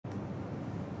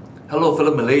Hello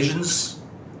fellow Malaysians,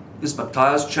 this is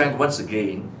Matthias Chang once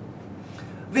again.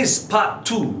 This is part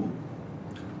 2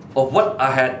 of what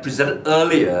I had presented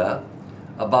earlier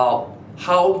about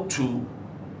how to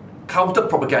counter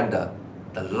propaganda,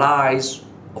 the lies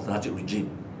of the Najib regime.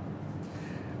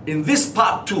 In this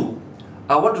part 2,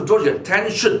 I want to draw your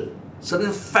attention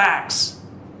certain facts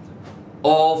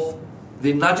of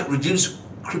the Najib regime's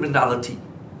criminality.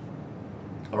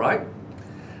 Alright?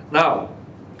 Now,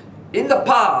 in the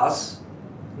past,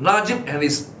 Najib and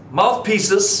his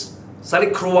mouthpieces,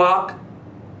 Salih Krouak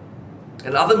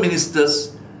and other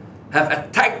ministers, have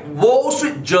attacked Wall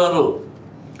Street Journal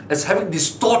as having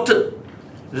distorted,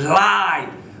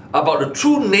 lied about the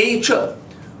true nature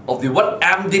of the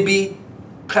 1MDB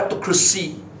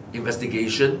kleptocracy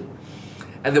investigation,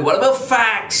 and that whatever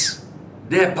facts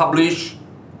they have published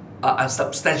are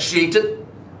unsubstantiated,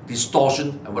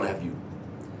 distortion, and what have you.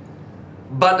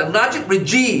 But the Najib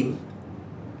regime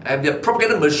and their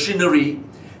propaganda machinery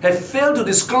have failed to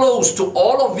disclose to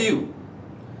all of you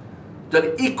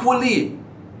that equally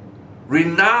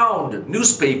renowned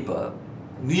newspaper,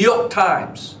 New York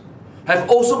Times, have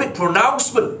also made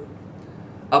pronouncement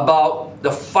about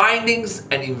the findings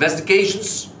and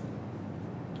investigations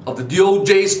of the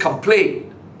DOJ's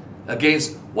complaint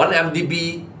against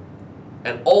 1MDB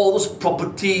and all those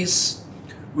properties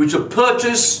which were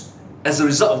purchased as a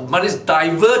result of monies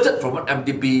diverted from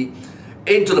 1MDB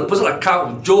into the personal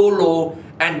account of Joe Low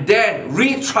and then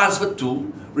retransferred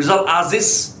to Rizal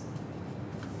Aziz,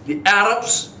 the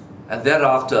Arabs, and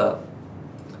thereafter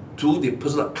to the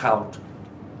personal account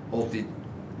of the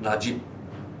Najib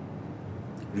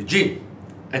regime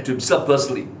and to himself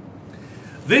personally.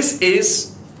 This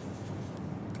is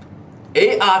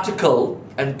an article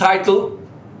entitled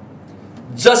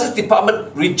 "Justice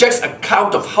Department Rejects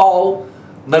Account of How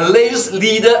Malaysia's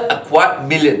Leader Acquired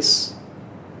Millions"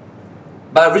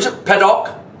 by Richard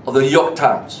Paddock of the New York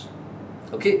Times.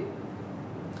 Okay?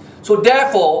 So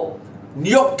therefore,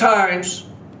 New York Times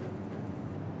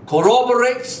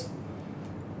corroborates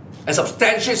and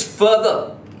substantiates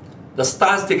further the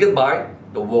stance taken by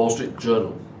the Wall Street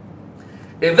Journal.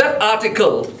 In that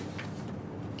article,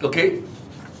 okay,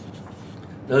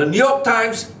 the New York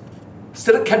Times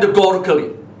stated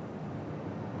categorically,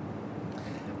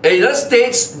 a United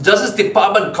States Justice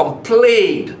Department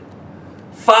complaint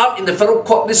filed in the federal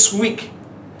court this week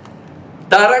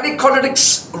directly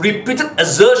contradicts repeated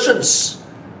assertions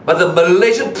by the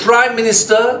Malaysian Prime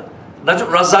Minister Najib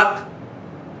Razak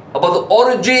about the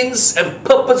origins and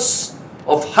purpose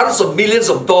of hundreds of millions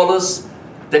of dollars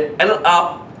that ended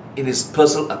up in his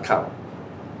personal account.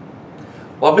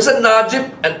 While Mr.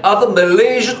 Najib and other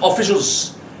Malaysian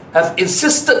officials have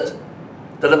insisted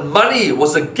that the money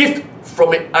was a gift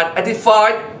from an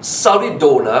unidentified Saudi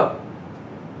donor,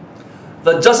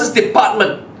 the Justice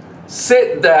Department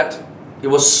said that it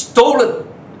was stolen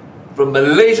from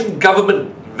Malaysian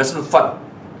government investment fund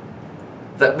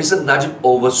that Mr. Najib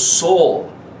oversaw.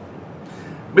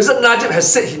 Mr. Najib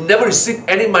has said he never received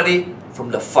any money from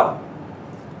the fund.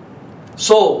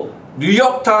 So, New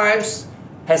York Times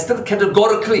has stated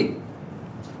categorically,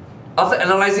 after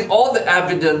analyzing all the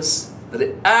evidence, that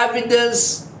the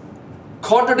evidence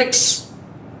contradicts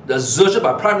the assertion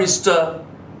by Prime Minister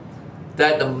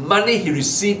that the money he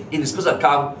received in his personal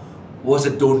account was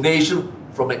a donation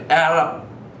from an Arab.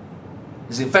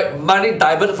 It's in fact money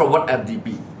diverted from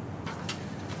 1MDB.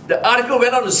 The article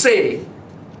went on to say,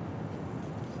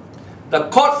 the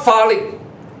court filing,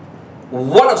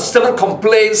 one of several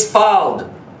complaints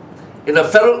filed in a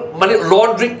federal money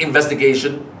laundering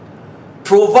investigation,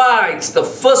 provides the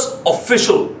first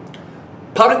official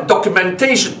public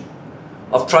documentation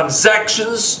of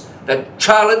transactions that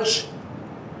challenge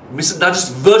Mr. Najib's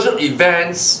version of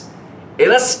events in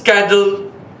a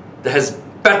scandal that has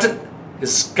battered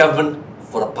his government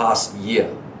for the past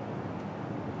year.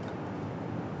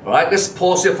 Alright, let's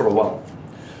pause here for a while.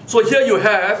 So here you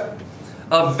have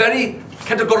a very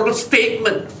categorical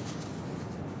statement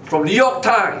from New York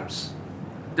Times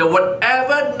that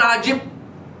whatever Najib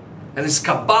and his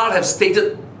cabal have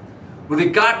stated with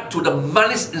regard to the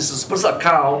monies in his personal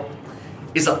account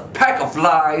is a pack of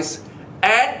lies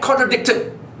and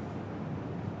contradicted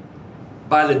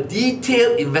by the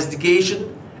detailed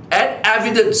investigation and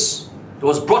evidence that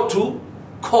was brought to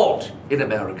court in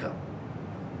America.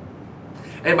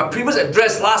 In my previous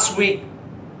address last week,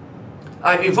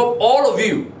 I informed all of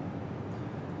you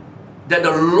that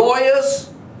the lawyers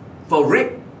for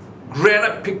Rick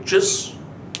Granite Pictures,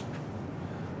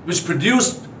 which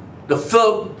produced the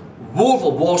film Wolf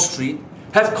of Wall Street,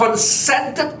 have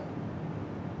consented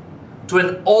to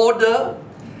an order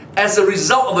as a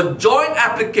result of a joint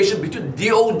application between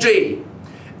DOJ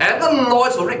and the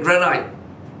lawyers of Red Granite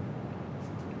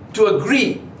to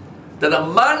agree that the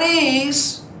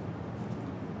monies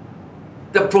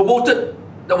that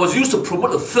was used to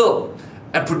promote the film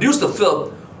and produce the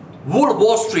film, Wolf of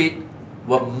Wall Street,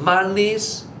 were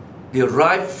monies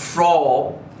derived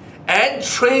from and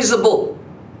traceable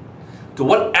to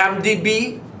what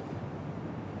MDB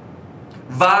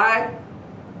via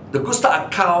the Gusta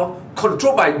account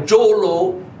controlled by Joe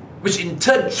Low, which in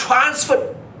turn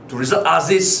transferred to Rizal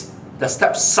Aziz, the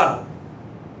stepson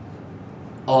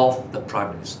of the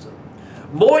Prime Minister.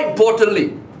 More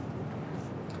importantly,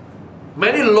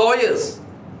 many lawyers,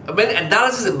 many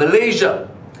analysts in Malaysia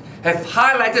have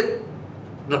highlighted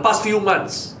in the past few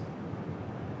months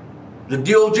the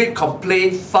DOJ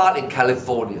complaint filed in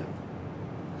California,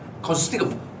 consisting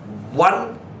of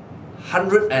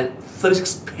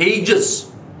 136 pages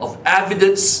of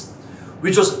evidence,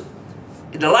 which was,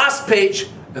 in the last page,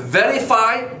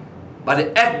 verified by the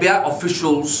FBI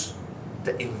officials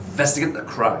that investigate the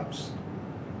crimes,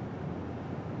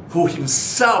 who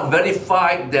himself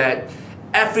verified that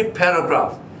every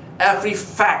paragraph, every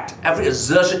fact, every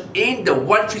assertion in the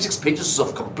 136 pages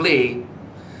of complaint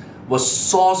was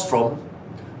sourced from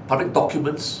public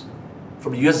documents,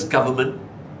 from the US government,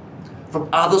 from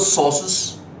other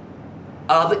sources,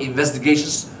 other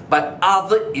investigations by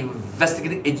other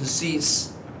investigating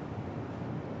agencies.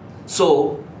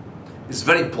 So, it's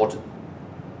very important.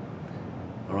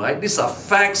 Alright, these are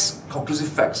facts, conclusive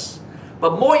facts.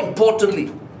 But more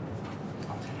importantly,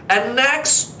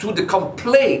 annexed to the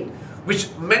complaint, which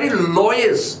many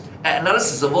lawyers and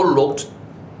analysts have overlooked,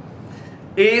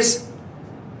 is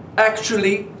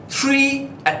actually 3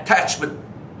 attachments,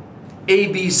 A,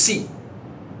 B, C.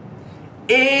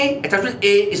 Attachment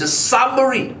A is a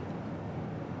summary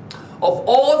of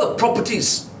all the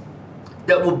properties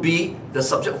that will be the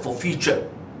subject for feature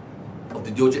of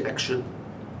the DOJ action.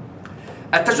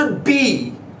 Attachment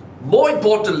B, more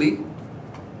importantly,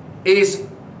 is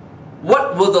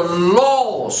what were the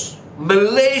laws,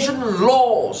 Malaysian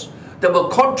laws, that were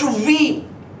contravened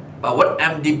by what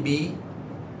MDB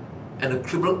and the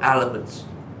criminal elements,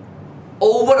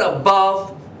 over and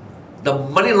above the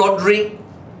money laundering,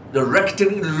 the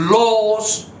racketeering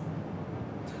laws,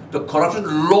 the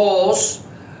corruption laws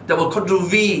that were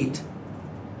contravened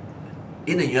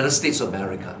in the United States of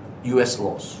America, US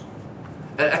laws.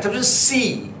 And attachment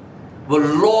C were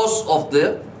laws of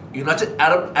the United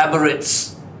Arab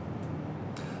Emirates.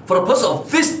 For the purpose of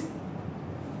this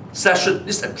session,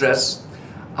 this address,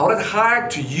 I want to highlight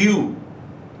to you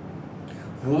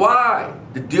why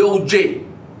the DOJ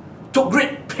took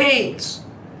great pains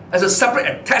as a separate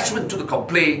attachment to the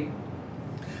complaint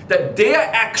that their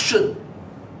action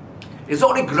is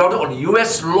not only grounded on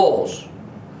US laws,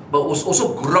 but was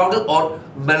also grounded on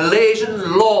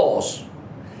Malaysian laws.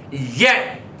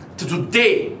 Yet, to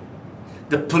today,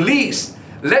 the police,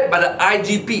 led by the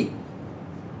IGP,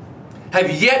 have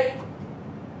yet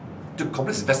to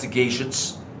complete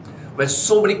investigations when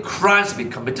so many crimes have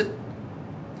been committed,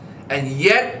 and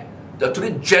yet the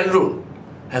Attorney General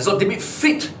has not deemed it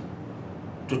fit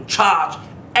to charge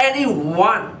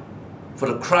anyone for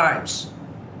the crimes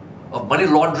of money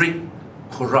laundering,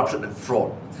 corruption and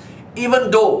fraud,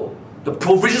 even though the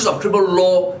provisions of criminal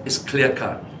law is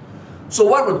clear-cut. So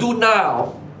what we'll do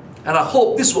now, and I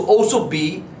hope this will also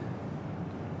be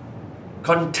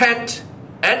content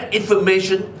and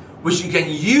information which you can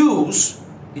use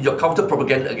in your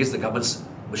counter-propaganda against the government's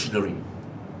machinery.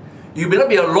 You may not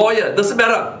be a lawyer, doesn't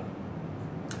matter.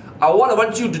 What I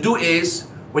want you to do is,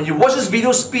 when you watch this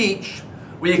video speech,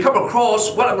 when you come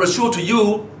across what I'm going to show to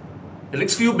you in the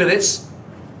next few minutes,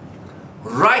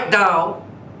 write down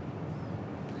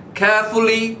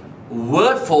carefully,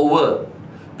 word for word,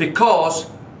 because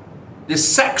the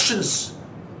sections,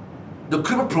 the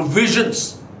criminal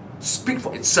provisions speak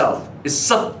for itself. It's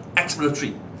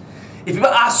self-explanatory. If people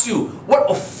ask you, what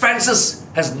offences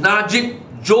has Najib,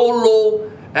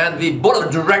 Jolo, and the board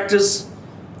of directors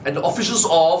and the officials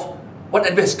of what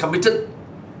NB has committed,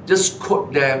 just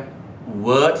quote them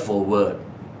word for word.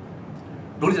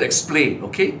 No need to explain,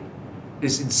 okay?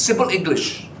 It's in simple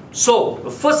English. So, the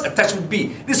first attachment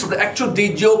B, this is from the actual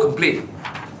DGO complaint.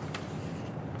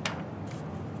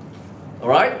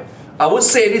 Alright? I won't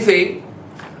say anything.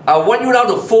 I want you now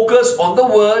to focus on the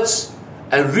words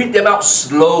and read them out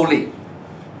slowly.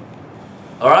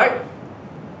 Alright?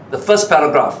 The first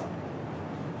paragraph.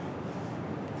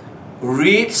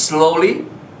 Read slowly.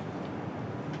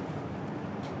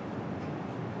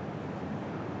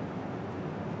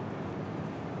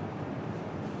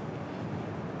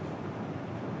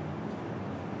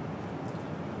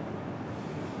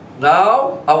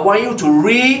 Now, I want you to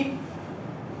read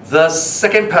the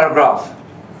second paragraph.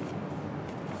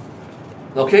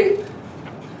 Okay?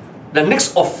 The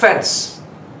next offense.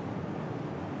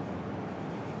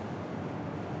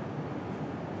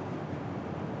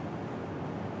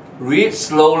 Read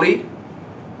slowly,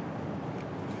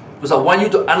 because I want you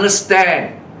to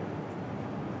understand.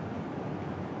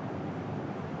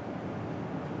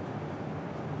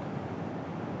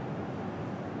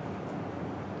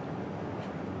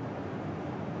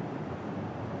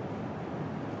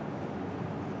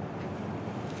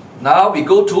 Now we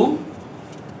go to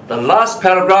the last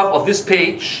paragraph of this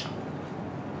page.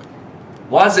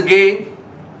 Once again,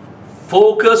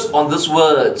 focus on these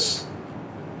words.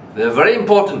 They're very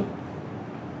important.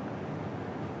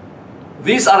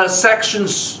 These are the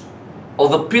sections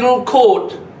of the penal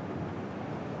code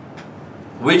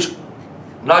which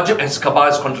Najib and his Cabal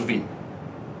has contravened.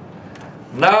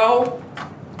 Now,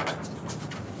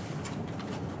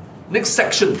 next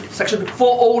section, section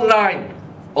 409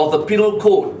 of the penal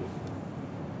code.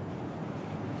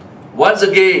 Once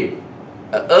again,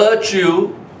 I urge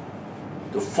you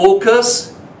to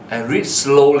focus and read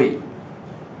slowly.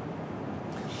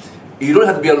 You don't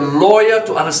have to be a lawyer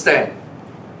to understand.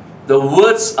 The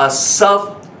words are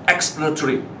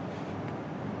self-explanatory.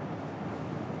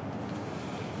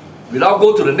 We now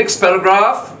go to the next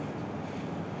paragraph.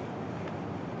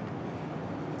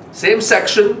 Same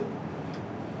section,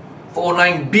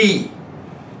 409B.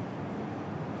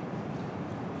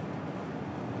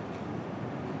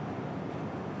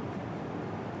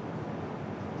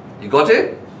 You got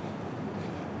it?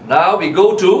 Now we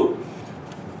go to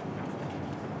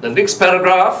the next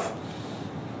paragraph.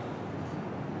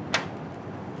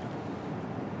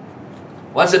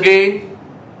 Once again,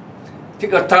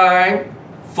 take your time,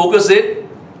 focus it,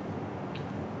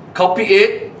 copy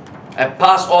it, and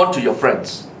pass on to your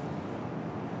friends.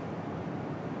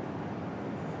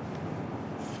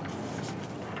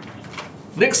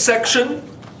 Next section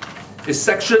is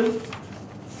section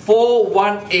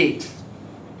 418.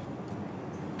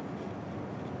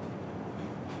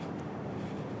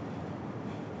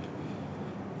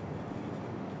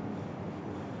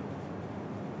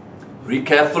 Read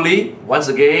carefully, once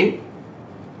again.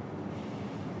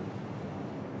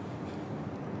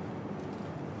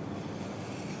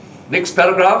 Next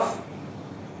paragraph.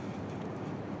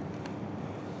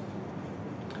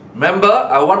 Remember,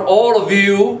 I want all of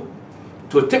you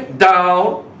to take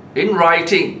down in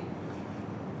writing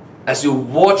as you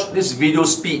watch this video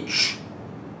speech.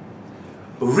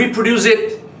 Reproduce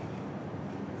it,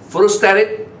 photostat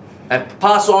it, and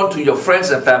pass on to your friends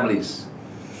and families.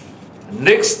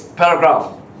 Next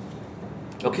paragraph.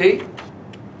 Okay?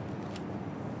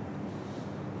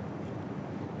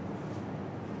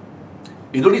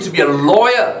 You don't need to be a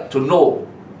lawyer to know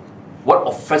what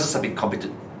offenses have been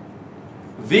committed.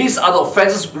 These are the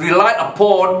offenses relied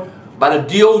upon by the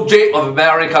DOJ of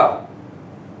America.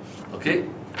 Okay?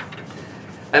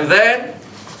 And then,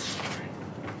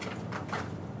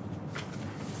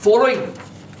 following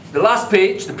the last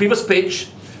page, the previous page,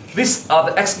 these are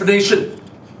the explanation.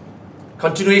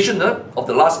 Continuation of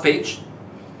the last page.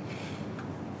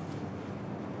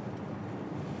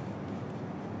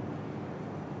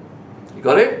 You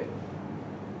got it?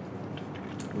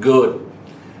 Good.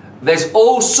 There's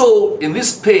also in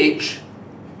this page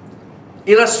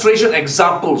illustration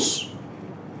examples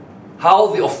how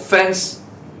the offense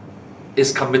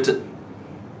is committed.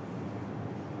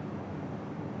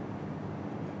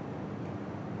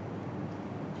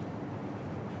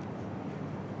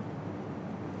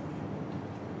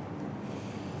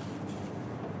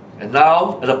 And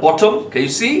now, at the bottom, can you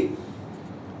see?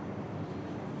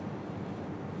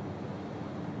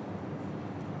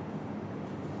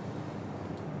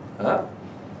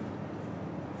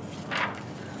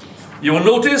 You will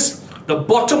notice the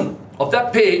bottom of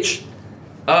that page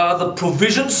are the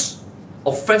provisions,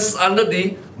 offences under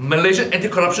the Malaysian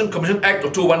Anti-Corruption Commission Act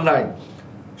of 2019,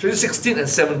 Section 16 and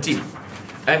 17.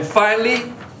 And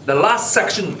finally, the last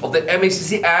section of the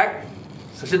MACC Act,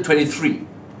 Section 23.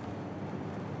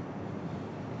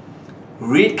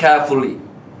 Read carefully.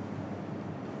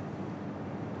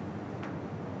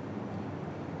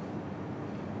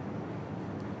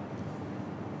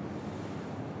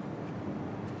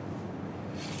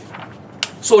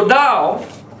 So now,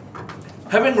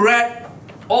 having read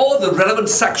all the relevant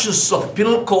sections of the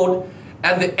Penal Code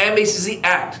and the MACC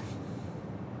Act,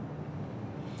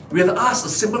 we have to ask a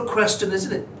simple question,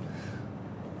 isn't it?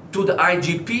 To the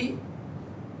IGP,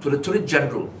 to the Attorney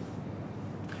General.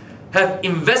 Have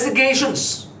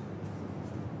investigations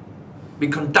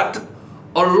been conducted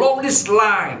along these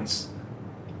lines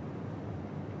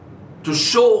to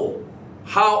show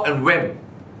how and when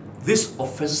these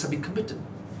offences have been committed.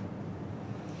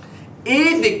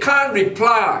 If they can't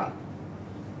reply,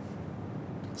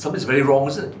 something's very wrong,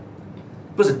 isn't it?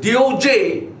 Because the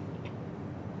DOJ,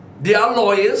 they are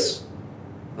lawyers,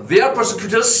 they are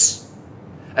prosecutors,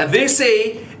 and they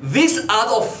say these are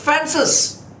the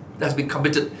offences that have been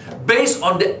committed based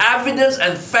on the evidence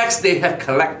and facts they have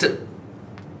collected.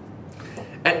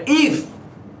 And if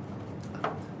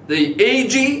the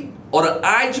AG or the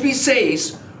IGP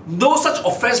says no such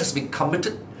offence has been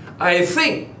committed, I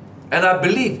think and I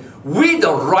believe we,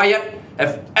 the riot,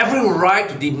 have every right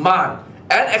to demand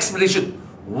an explanation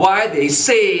why they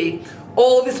say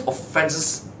all these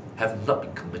offences have not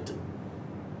been committed.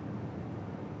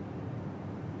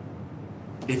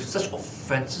 If such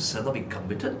offences have not been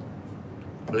committed,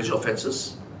 Malaysian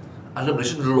offences, under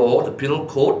Malaysian law, the Penal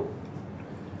Code,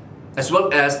 as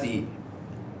well as the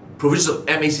provisions of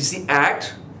MACC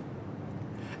Act,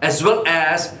 as well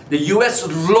as the US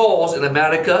laws in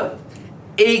America,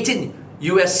 18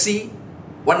 USC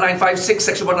 1956,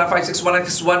 section 1956,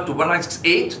 1961 to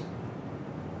 1968,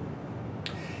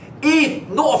 if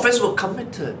no offence were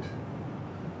committed,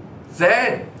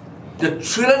 then the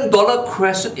 $1 trillion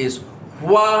question is,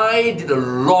 why did a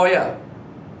lawyer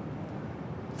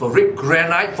for Red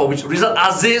Granite, for which Rizal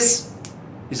Aziz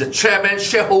is the chairman,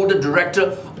 shareholder,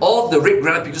 director of the Red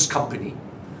Granite Pictures Company,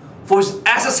 for his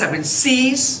assets have been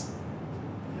seized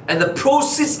and the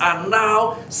proceeds are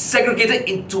now segregated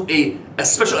into a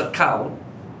special account,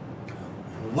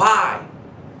 why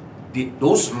did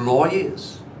those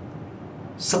lawyers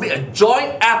submit a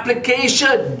joint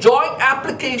application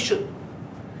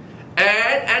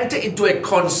and enter into a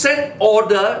consent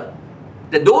order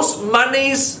that those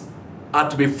monies are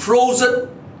to be frozen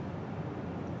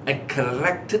and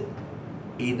collected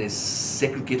in a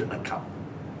segregated account?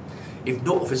 If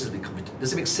no offence has been committed,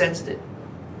 does it make sense, does it?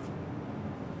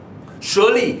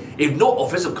 Surely, if no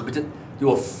offence is committed, they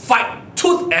will fight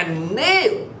tooth and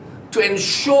nail to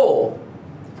ensure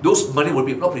those money will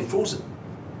not be frozen.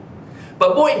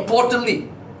 But more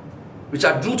importantly, which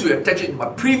I drew to your attention in my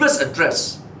previous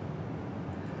address,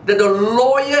 that the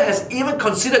lawyer has even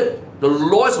considered, the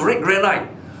lawyers of Red Granite,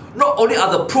 not only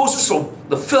are the proceeds from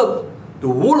the film The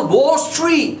Wolf of Wall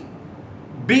Street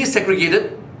being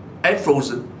segregated and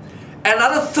frozen,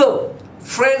 another film,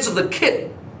 Friends of the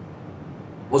Kid,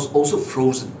 was also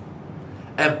frozen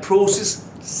and proceeds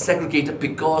segregated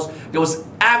because there was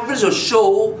evidence to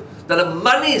show that the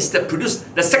monies that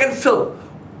produced the second film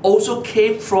also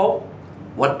came from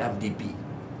 1MDB.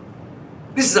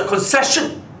 This is a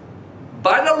concession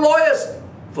by the lawyers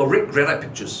for Red Granite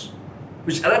Pictures,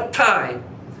 which at that time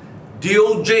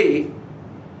DOJ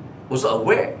was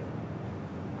aware.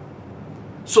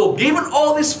 So given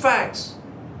all these facts,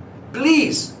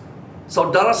 please,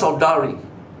 Saudara Saudari,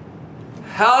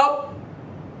 help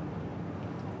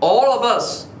all of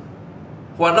us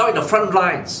who are now in the front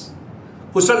lines,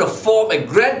 who's trying to form a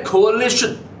grand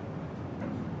coalition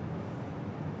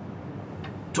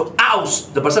to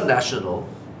oust the Barisan Nasional,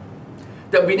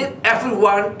 that we need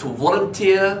everyone to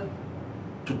volunteer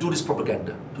to do this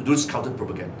propaganda, to do this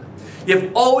counter-propaganda. You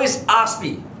have always asked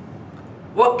me,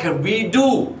 what can we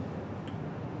do?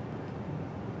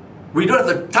 We don't have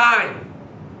the time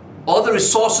or the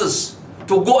resources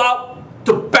to go out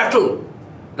to battle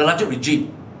the Najib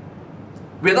regime.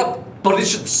 We're not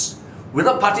politicians. We're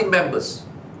not party members.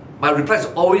 My reply has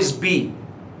always been,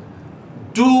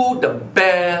 do the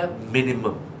bare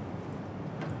minimum.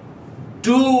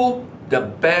 Do the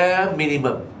bare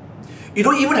minimum. You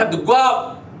don't even have to go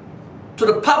out to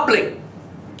the public.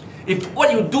 If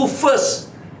what you do first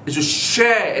is to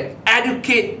share and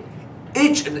educate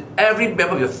each and every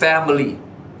member of your family,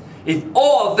 if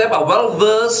all of them are well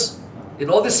versed in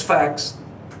all these facts,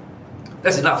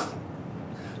 that's enough.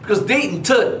 Because they in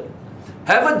turn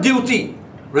have a duty,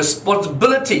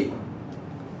 responsibility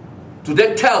to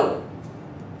then tell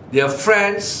their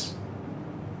friends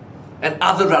and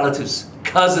other relatives,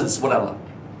 cousins, whatever.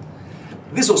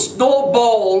 This will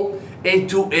snowball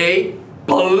into a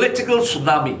political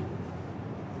tsunami.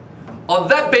 On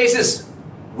that basis,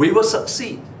 we will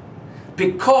succeed,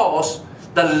 because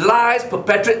the lies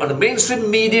perpetrated on the mainstream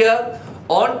media,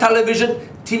 on television,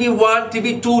 TV1,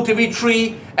 TV2,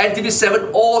 TV3, and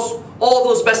TV7, all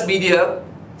those mass media,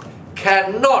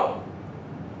 cannot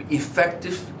be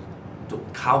effective to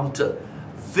counter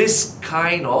this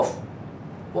kind of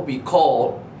what we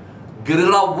call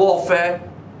guerrilla warfare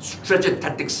strategy and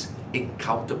tactics in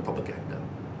counter propaganda.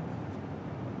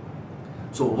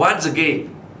 So once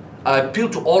again, I appeal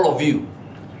to all of you,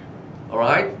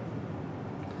 alright?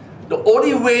 The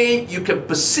only way you can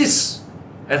persist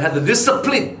and have the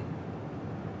discipline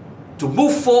to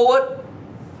move forward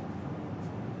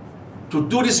to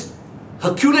do this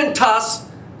Herculean task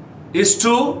is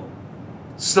to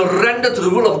surrender to the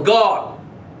will of God.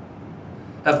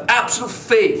 Have absolute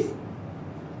faith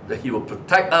that He will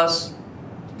protect us,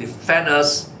 defend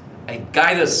us, and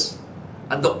guide us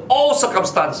under all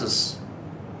circumstances,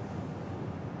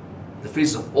 in the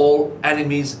face of all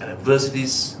enemies and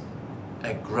adversities,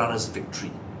 and grant us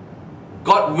victory.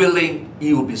 God willing,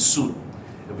 it will be soon.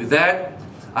 And with that,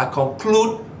 I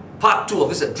conclude part 2 of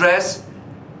this address,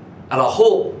 and I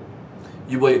hope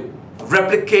you will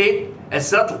replicate and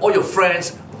send out to all your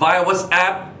friends via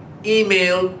WhatsApp,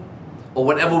 email, or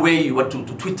whatever way you want to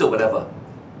Twitter, whatever.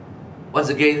 Once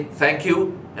again, thank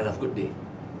you and have a good day.